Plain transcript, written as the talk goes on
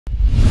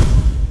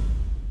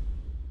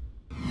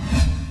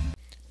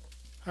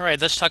All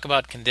right, let's talk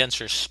about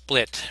condenser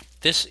split.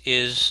 This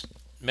is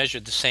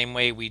measured the same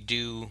way we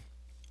do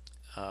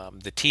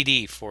the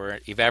TD for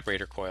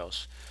evaporator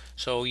coils.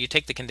 So you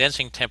take the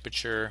condensing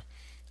temperature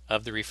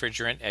of the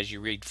refrigerant as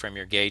you read from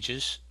your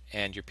gauges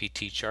and your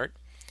PT chart,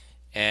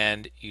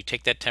 and you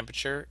take that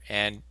temperature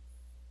and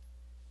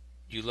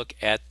you look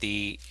at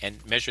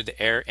and measure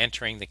the air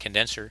entering the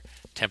condenser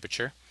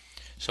temperature.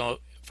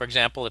 So for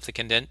example, if the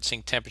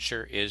condensing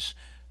temperature is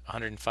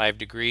 105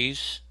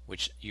 degrees,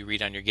 which you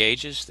read on your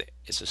gauges,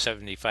 it's a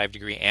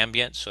 75-degree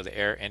ambient, so the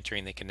air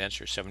entering the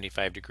condenser is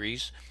 75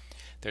 degrees.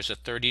 There's a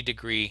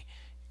 30-degree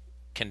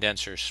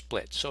condenser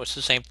split. So it's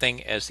the same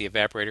thing as the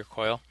evaporator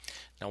coil.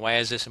 Now, why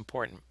is this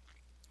important?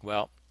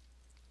 Well,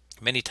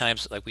 many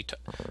times, like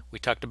we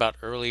talked about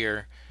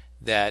earlier,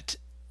 that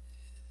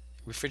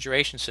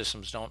refrigeration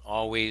systems don't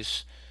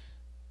always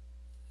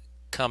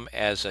come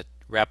as a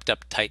wrapped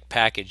up tight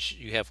package.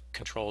 You have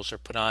controls are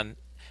put on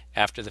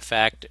after the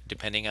fact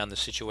depending on the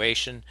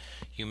situation.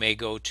 You may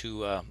go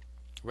to a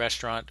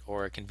restaurant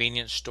or a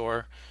convenience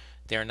store.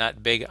 They're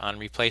not big on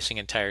replacing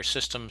entire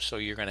systems, so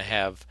you're going to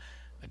have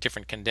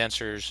different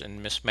condensers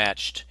and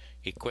mismatched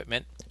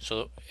equipment.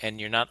 And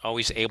you're not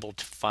always able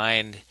to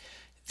find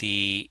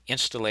the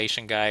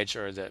installation guides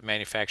or the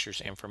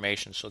manufacturer's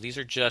information. So these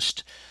are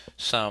just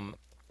some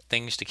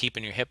things to keep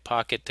in your hip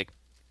pocket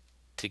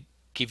to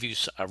give you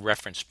a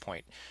reference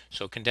point.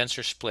 So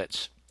condenser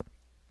splits.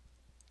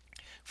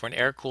 For an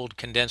air-cooled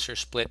condenser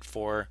split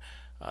for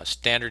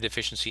standard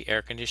efficiency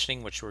air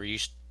conditioning, which we're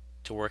used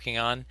to working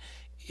on,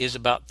 is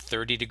about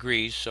 30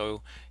 degrees.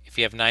 So if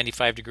you have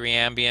 95-degree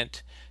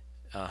ambient,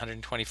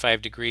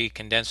 125-degree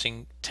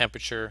condensing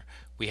temperature,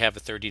 we have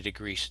a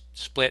 30-degree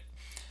split.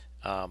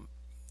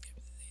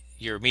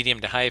 Your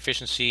medium to high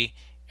efficiency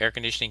air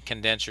conditioning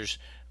condensers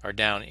are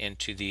down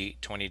into the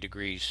 20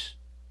 degrees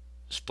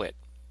split.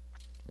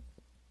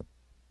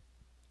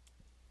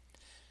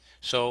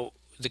 So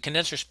the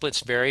condenser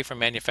splits vary from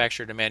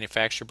manufacturer to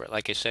manufacturer, but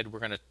like I said,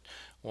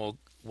 we'll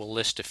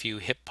list a few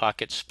hip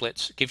pocket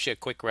splits. It gives you a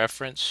quick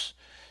reference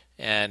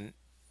and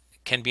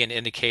can be an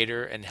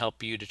indicator and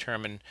help you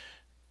determine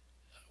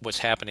what's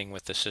happening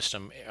with the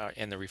system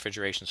in the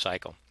refrigeration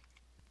cycle.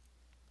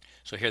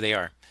 So here they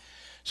are.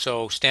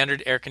 So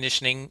standard air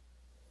conditioning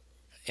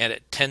and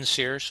at 10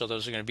 SEER, so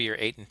those are going to be your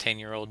 8 and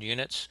 10-year-old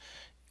units.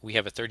 We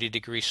have a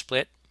 30-degree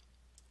split.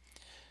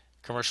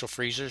 Commercial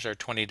freezers are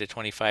 20 to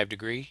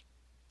 25-degree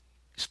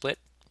split.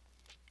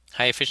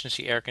 High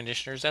efficiency air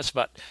conditioners, that's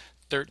about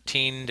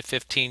 13 to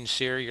 15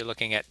 SEER. You're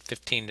looking at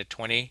 15 to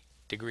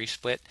 20-degree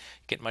split.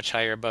 Get much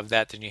higher above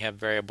that, then you have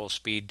variable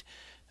speed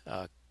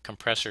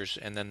compressors,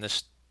 and then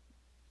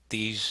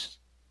these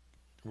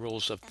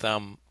rules of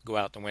thumb go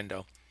out the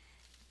window.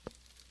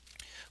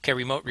 Okay,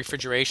 remote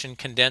refrigeration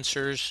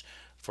condensers,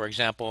 for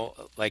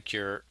example, like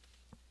your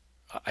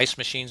ice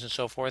machines and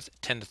so forth,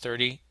 10 to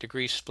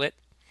 30-degree split.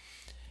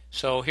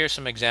 So here's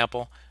some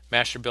example.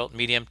 Masterbuilt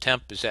medium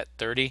temp is at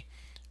 30,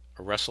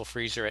 a Russell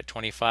freezer at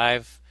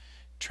 25,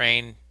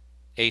 Train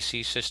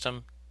AC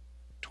system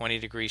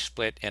 20-degree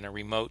split, and a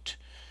remote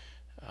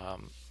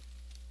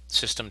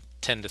system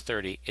 10 to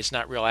 30. It's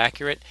not real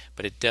accurate,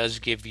 but it does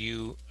give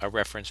you a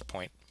reference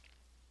point.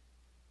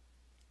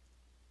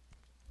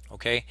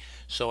 Okay,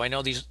 so I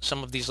know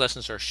some of these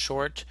lessons are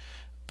short,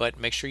 but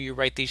make sure you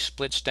write these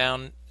splits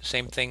down.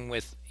 Same thing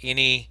with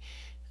any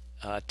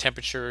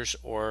temperatures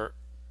or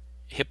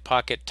hip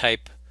pocket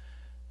type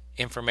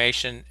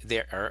information. They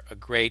are a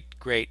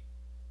great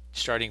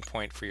starting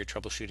point for your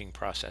troubleshooting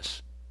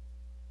process.